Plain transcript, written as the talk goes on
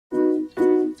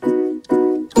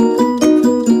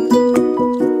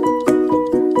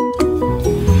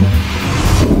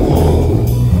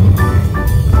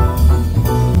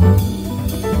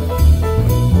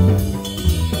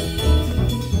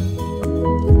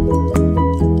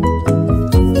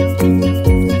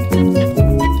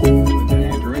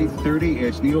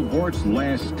Boortz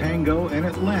last tango in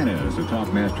Atlanta as the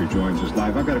Talkmaster joins us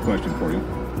live. I've got a question for you.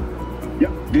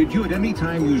 Yep. Did you at any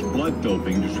time use blood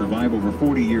doping to survive over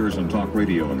 40 years on talk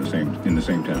radio in the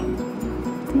same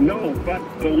town? No, but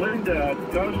Belinda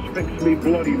does fix me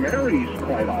Bloody Marys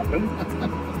quite often.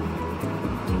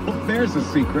 Well, there's a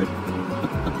secret.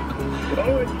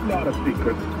 Oh, it's not a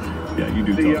secret. Yeah, you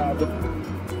do.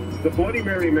 The Bloody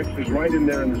Mary mix is right in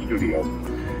there in the studio.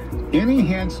 Any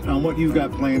hints on what you've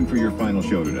got planned for your final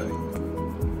show today?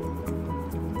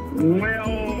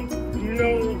 Well,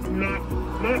 no,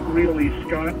 not really,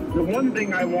 Scott. The one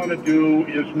thing I want to do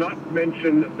is not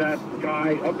mention that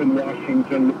guy up in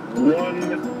Washington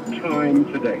one time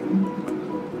today.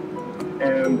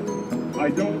 And I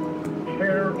don't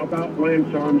care about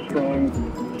Lance Armstrong,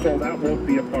 so that won't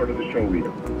be a part of the show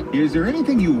either. Is there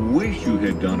anything you wish you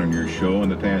had done on your show in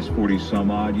the past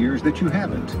 40-some-odd years that you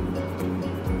haven't?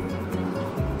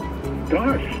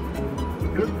 Gosh,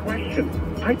 good question.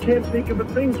 I can't think of a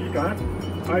thing, Scott.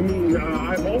 I mean,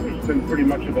 I've always been pretty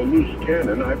much of a loose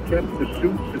cannon. I've kept the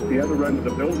suits at the other end of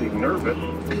the building nervous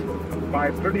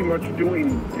by pretty much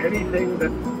doing anything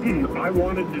that I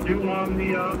wanted to do on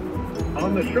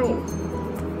the show.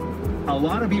 A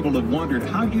lot of people have wondered,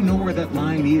 how do you know where that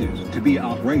line is to be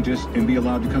outrageous and be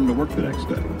allowed to come to work the next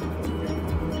day?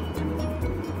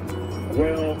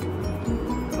 Well,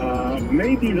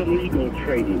 maybe the legal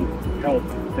training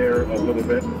helped there a little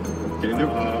bit.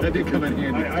 That did come in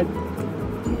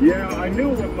handy. Yeah, I knew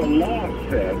what the law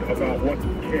said about what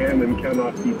can and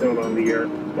cannot be done on the air.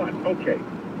 But, okay,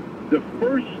 the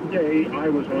first day I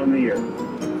was on the air,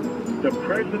 the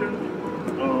president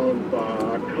of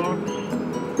Cox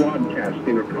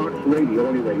Broadcasting, or Cox Radio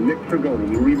anyway, Nick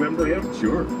Trigoni, you remember him?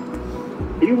 Sure.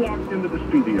 He walked into the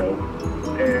studio,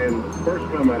 and first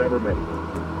time I'd ever met him.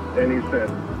 And he said,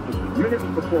 just minutes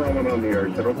before I went on the air,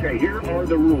 he said, okay, here are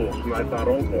the rules. And I thought,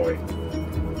 oh boy,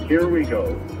 here we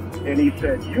go. And he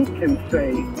said, you can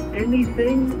say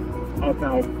anything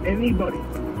about anybody,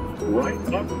 right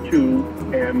up to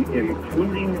and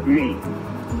including me.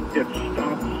 It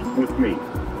stops with me.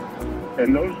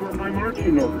 And those were my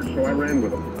marching orders, so I ran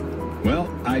with them. Well,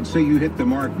 I'd say you hit the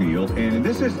mark, Neal, and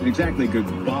this isn't exactly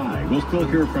goodbye. We'll still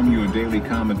hear from you in daily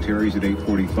commentaries at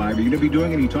 8:45. Are you going to be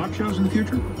doing any talk shows in the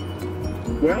future?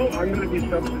 Well, I'm going to be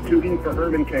substituting for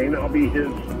Herman Cain. I'll be his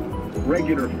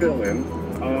regular fill-in.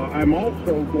 I'm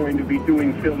also going to be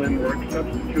doing fill-in work,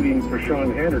 substituting for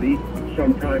Sean Hannity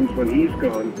sometimes when he's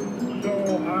gone.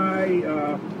 So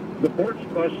the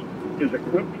Boortz bus is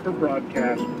equipped for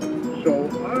broadcast. So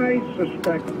I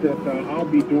suspect that I'll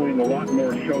be doing a lot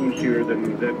more shows here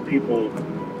than people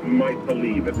might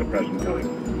believe at the present time.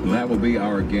 Well, that will be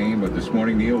our game, but this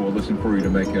morning, Neal, we'll listen for you to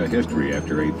make history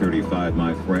after 8:35,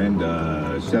 my friend.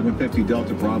 750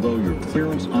 Delta Bravo, your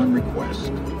clearance on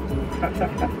request.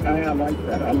 I like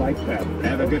that. I like that.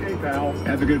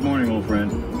 Have a good morning, old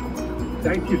friend.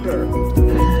 Thank you, sir.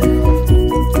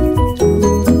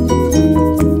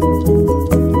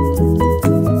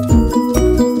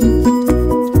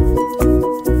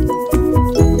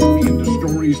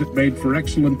 That made for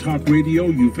excellent talk radio,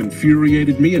 you've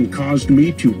infuriated me and caused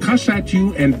me to cuss at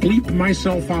you and bleep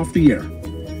myself off the air.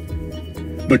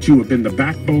 But you have been the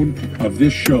backbone of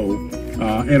this show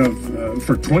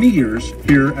for 20 years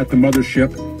here at the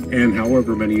mothership, and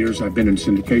however many years I've been in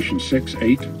syndication, 6,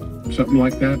 8, something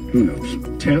like that. Who knows?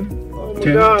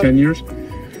 10 years.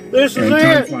 This and is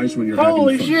time it. flies when you're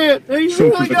Holy having fun. shit! He's So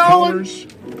really for the going. callers,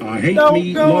 hate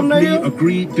me, love me,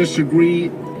 agree, disagree,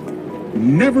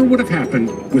 never would have happened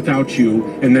without you,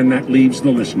 and then that leaves the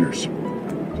listeners.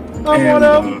 I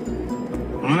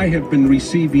have been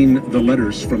receiving the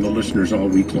letters from the listeners all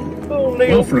week long. Oh,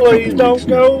 Neal, for a please couple weeks don't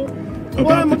go. Now,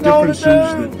 about the differences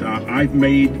that I've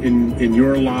made in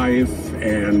your life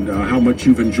and how much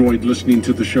you've enjoyed listening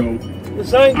to the show.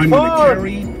 This ain't I'm going to fun.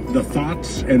 carry the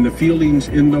thoughts and the feelings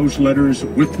in those letters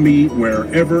with me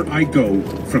wherever I go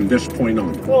from this point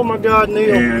on. Oh my God,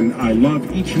 Neal. And I love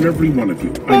each and every one of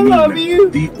you. I love you.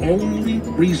 The only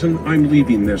reason I'm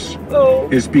leaving this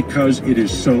is because it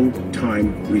is so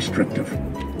time restrictive.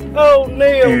 Oh,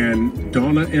 Neal. And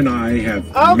Donna and I have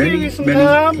I'll give many you some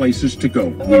time. places to go.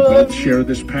 We both share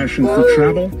this passion for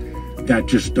travel. That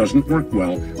just doesn't work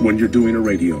well when you're doing a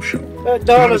radio show. That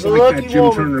Donna's a like lucky that Jim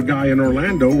woman. Turner guy in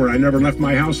Orlando where I never left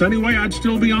my house anyway, I'd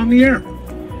still be on the air.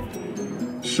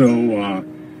 So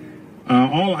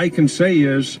all I can say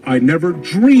is I never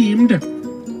dreamed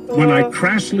when I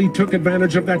crassly took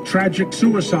advantage of that tragic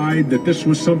suicide that this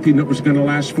was something that was going to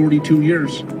last 42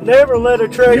 years. Never let a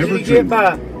tragedy get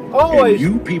by. Always.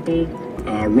 And you people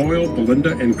Royal,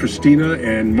 Belinda, and Christina,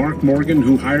 and Mark Morgan,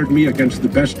 who hired me against the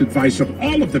best advice of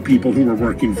all of the people who were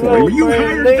working for him. You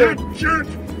hired that jerk!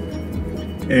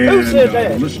 And Who said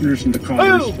that? the listeners and the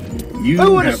callers, you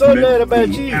Who would have have said meant that about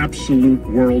the you? absolute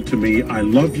world to me. I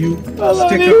love you. I love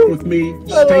Stick you. up with me. I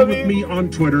Stay love with you. me on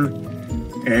Twitter.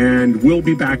 And we'll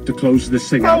be back to close this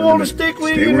thing out. I want to stick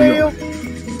with Stay you, where Neil. are.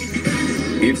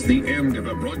 It's the end of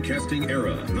a broadcasting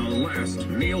era. The last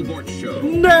Neal Boortz Show.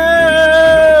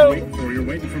 No! You're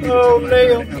waiting for me Oh, to tell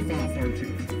Neil. that guy to F off, aren't you?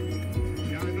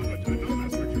 Yeah, I know it. I know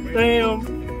that's what you're waiting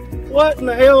Damn. What in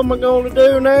the hell am I going to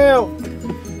do now?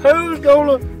 Who's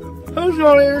gonna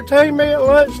entertain me at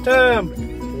lunchtime?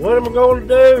 What am I going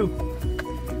to do?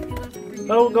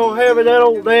 I'm going to have it that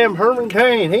old damn Herman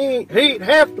Cain. He ain't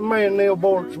half the man Neal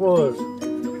Boortz was.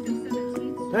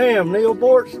 Damn, Neal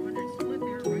Boortz.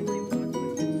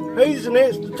 He's an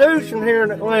institution here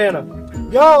in Atlanta.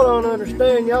 Y'all don't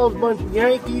understand. Y'all's a bunch of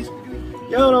Yankees.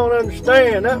 Y'all don't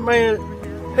understand. That man,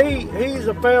 he's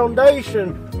a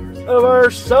foundation of our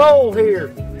soul here.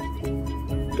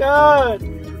 God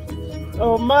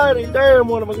almighty damn,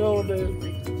 what am I going to do?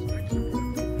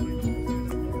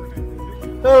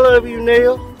 I love you,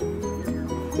 Neil.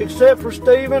 Except for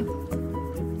Steven.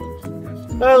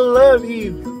 I love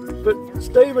you. But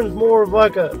Steven's more of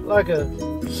like a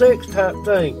sex type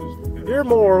thing. You're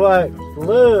more like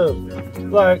love.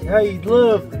 Like how you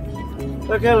love,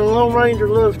 like how the Lone Ranger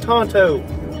loves Tonto.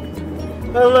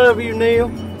 I love you, Neil.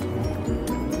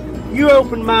 You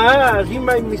opened my eyes. You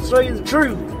made me see the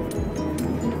truth.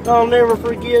 I'll never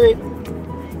forget it.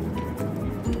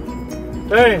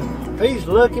 Damn, he's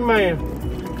a lucky man.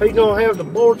 He's gonna have the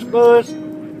Boortz bus.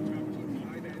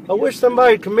 I wish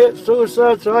somebody'd commit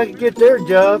suicide so I could get their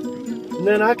job, and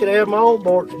then I could have my own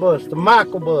Boortz bus, the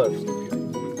MYKULL bus.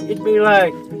 It'd be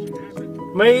like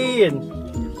me and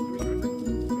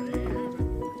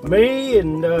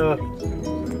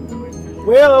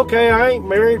well, okay, I ain't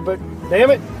married, but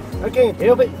damn it, I can't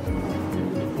help it.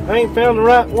 I ain't found the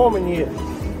right woman yet.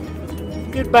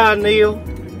 Goodbye, Neil.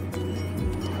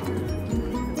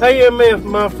 AMF,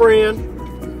 my friend.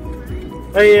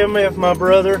 AMF, my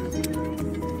brother.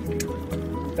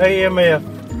 AMF.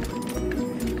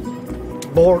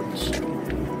 Boortz.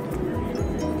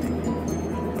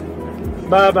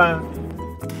 Bye-bye.